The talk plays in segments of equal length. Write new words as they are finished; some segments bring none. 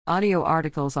Audio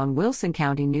articles on Wilson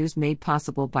County News made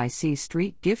possible by C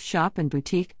Street Gift Shop and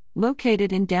Boutique,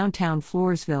 located in downtown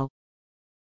Floresville.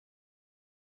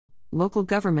 Local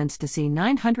governments to see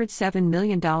 $907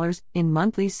 million in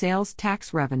monthly sales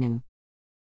tax revenue.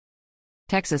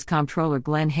 Texas Comptroller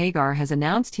Glenn Hagar has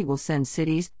announced he will send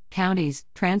cities, counties,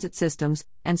 transit systems,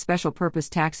 and special purpose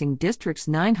taxing districts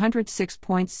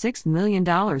 $906.6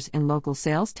 million in local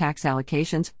sales tax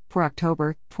allocations for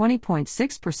October,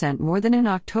 20.6% more than in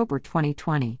October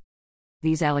 2020.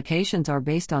 These allocations are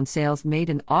based on sales made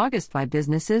in August by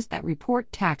businesses that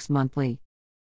report tax monthly.